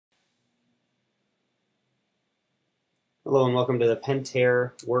Hello and welcome to the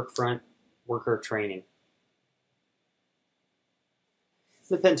Pentair Workfront Worker Training.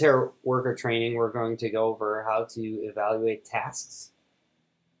 In the Pentair Worker Training, we're going to go over how to evaluate tasks,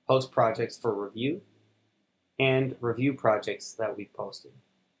 post projects for review, and review projects that we've posted.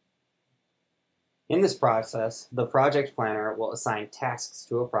 In this process, the project planner will assign tasks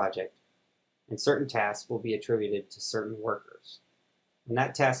to a project, and certain tasks will be attributed to certain workers. When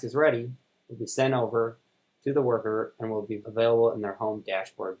that task is ready, it will be sent over to the worker and will be available in their home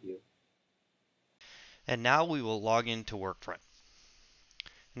dashboard view. And now we will log into Workfront.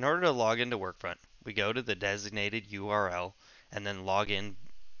 In order to log into Workfront, we go to the designated URL and then log in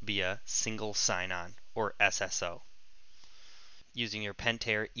via single sign-on, or SSO, using your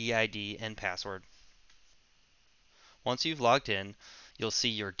Pentair EID and password. Once you've logged in, you'll see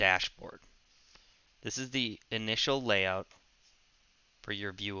your dashboard. This is the initial layout for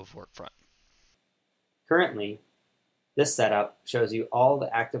your view of Workfront. Currently, this setup shows you all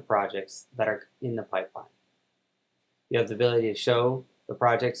the active projects that are in the pipeline. You have the ability to show the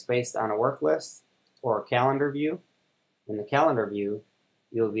projects based on a work list or a calendar view. In the calendar view,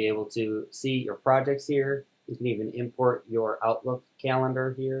 you'll be able to see your projects here. You can even import your Outlook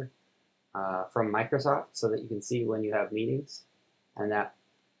calendar here from Microsoft so that you can see when you have meetings, and that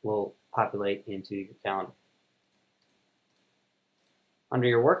will populate into your calendar. Under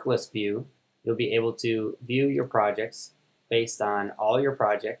your work list view, you'll be able to view your projects based on all your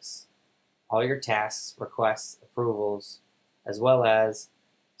projects, all your tasks, requests, approvals, as well as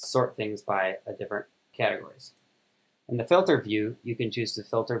sort things by different categories. In the filter view, you can choose to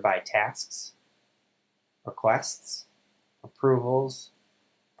filter by tasks, requests, approvals,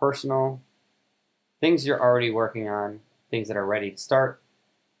 personal, things you're already working on, things that are ready to start,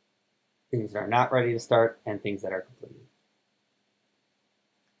 things that are not ready to start, and things that are completed.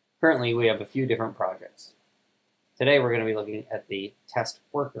 Currently, we have a few different projects. Today, we're going to be looking at the Test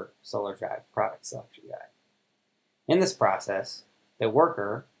Worker Solar Drive Product Selection Guide. In this process, the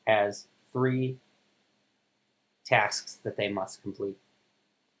worker has 3 tasks that they must complete.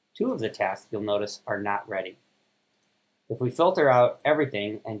 2 of the tasks, you'll notice, are not ready. If we filter out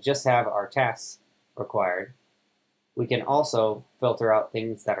everything and just have our tasks required, we can also filter out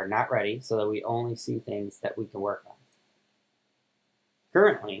things that are not ready so that we only see things that we can work on.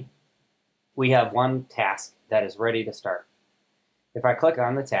 Currently, we have 1 task that is ready to start. If I click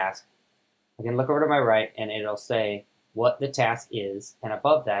on the task, I can look over to my right and it'll say what the task is, and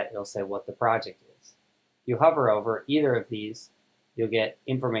above that it'll say what the project is. If you hover over either of these, you'll get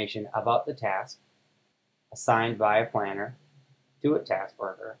information about the task, assigned by a planner to a task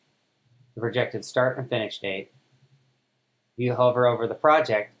worker, the projected start and finish date. If you hover over the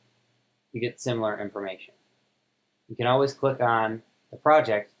project, you get similar information. You can always click on the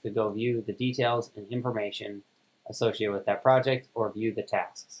project to go view the details and information associated with that project or view the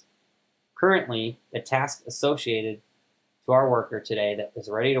tasks. Currently, the task associated to our worker today that is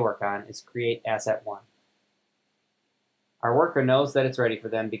ready to work on is Create Asset 1. Our worker knows that it's ready for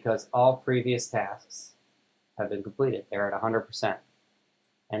them because all previous tasks have been completed. They're at 100%.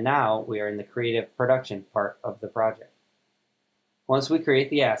 And now we are in the creative production part of the project. Once we create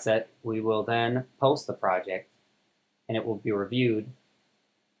the asset, we will then post the project and it will be reviewed.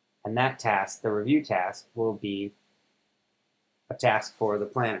 And that task, the review task, will be a task for the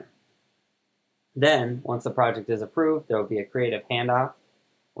planner. Then, once the project is approved, there will be a creative handoff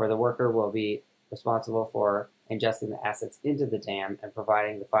where the worker will be responsible for ingesting the assets into the DAM and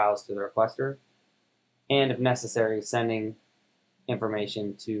providing the files to the requester, and if necessary, sending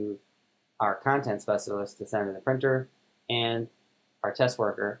information to our content specialist to send to the printer, and our test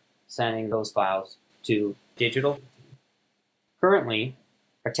worker sending those files to digital. Currently,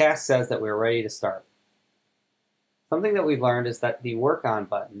 our task says that we're ready to start. Something that we've learned is that the Work On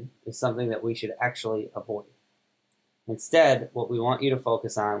button is something that we should actually avoid. Instead, what we want you to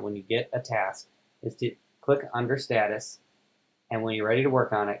focus on when you get a task is to click under Status, and when you're ready to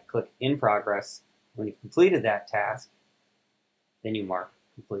work on it, click In Progress. When you've completed that task, then you mark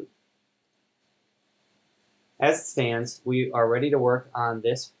Complete. As it stands, we are ready to work on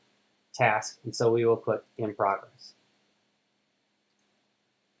this task, and so we will click In Progress.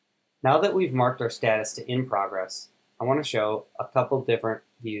 Now that we've marked our status to In Progress, I want to show a couple different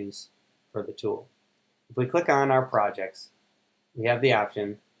views for the tool. If we click on our projects, we have the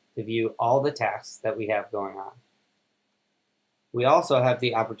option to view all the tasks that we have going on. We also have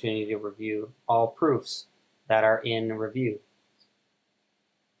the opportunity to review all proofs that are in review.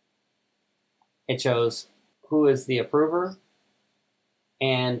 It shows who is the approver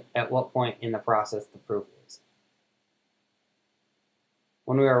and at what point in the process the proof is.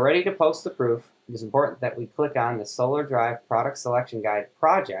 When we are ready to post the proof, it is important that we click on the Solar Drive Product Selection Guide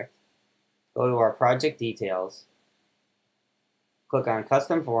project, go to our project details, click on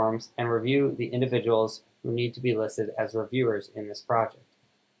Custom Forms, and review the individuals who need to be listed as reviewers in this project.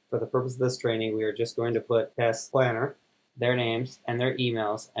 For the purpose of this training, we are just going to put test planner, their names, and their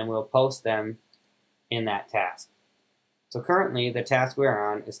emails, and we'll post them in that task. So currently, the task we're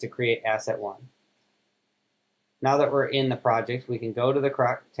on is to create asset 1. Now that we're in the project, we can go to the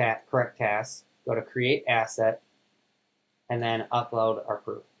correct task, go to create asset, and then upload our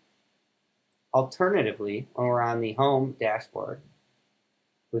proof. Alternatively, when we're on the home dashboard,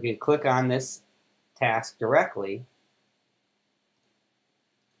 we can click on this task directly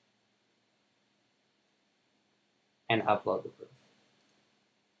and upload the proof.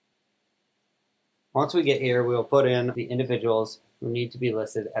 Once we get here, we will put in the individuals who need to be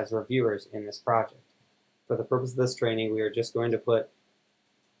listed as reviewers in this project. For the purpose of this training, we are just going to put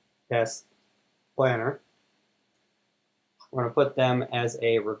test planner. We're going to put them as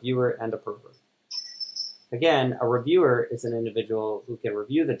a reviewer and approver. Again, a reviewer is an individual who can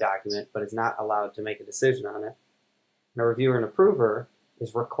review the document but is not allowed to make a decision on it. And a reviewer and approver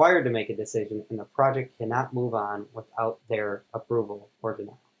is required to make a decision, and the project cannot move on without their approval or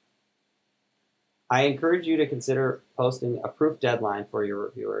denial. I encourage you to consider posting a proof deadline for your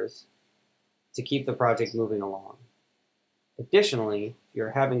reviewers to keep the project moving along. Additionally, if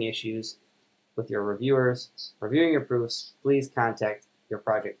you're having issues with your reviewers reviewing your proofs, please contact your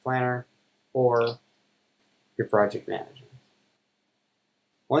project planner or your project manager.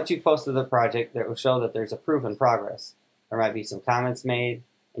 Once you've posted the project, that will show that there's a proof in progress. There might be some comments made,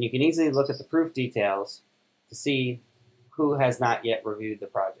 and you can easily look at the proof details to see who has not yet reviewed the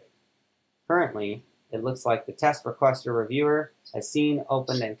project. Currently, it looks like the test requester reviewer has seen,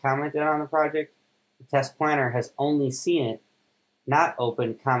 opened, and commented on the project. The test planner has only seen it, not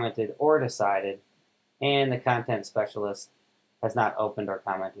opened, commented, or decided, and the content specialist has not opened or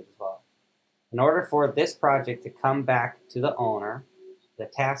commented as well. In order for this project to come back to the owner, the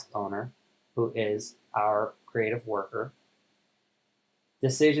task owner, who is our creative worker,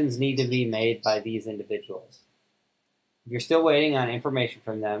 decisions need to be made by these individuals. If you're still waiting on information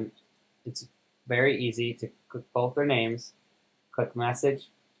from them, it's very easy to click both their names, click message,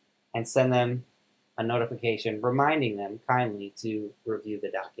 and send them a notification reminding them kindly to review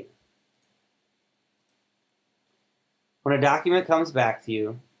the document. When a document comes back to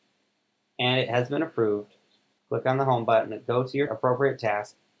you and it has been approved, click on the home button, go to your appropriate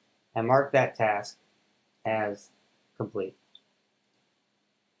task, and mark that task as complete.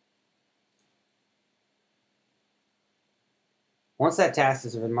 Once that task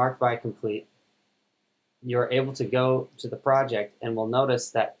has been marked by complete, you're able to go to the project and will notice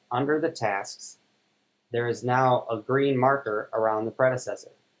that under the tasks, there is now a green marker around the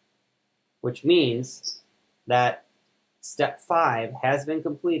predecessor, which means that step 5 has been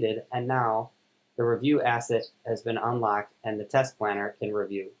completed, and now the review asset has been unlocked and the test planner can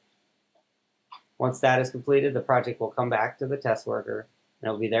review. Once that is completed, the project will come back to the test worker, and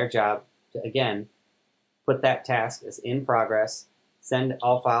it will be their job to, again, put that task as in progress, send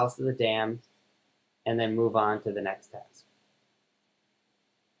all files to the DAM, and then move on to the next task.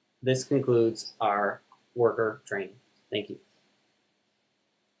 This concludes our worker training. Thank you.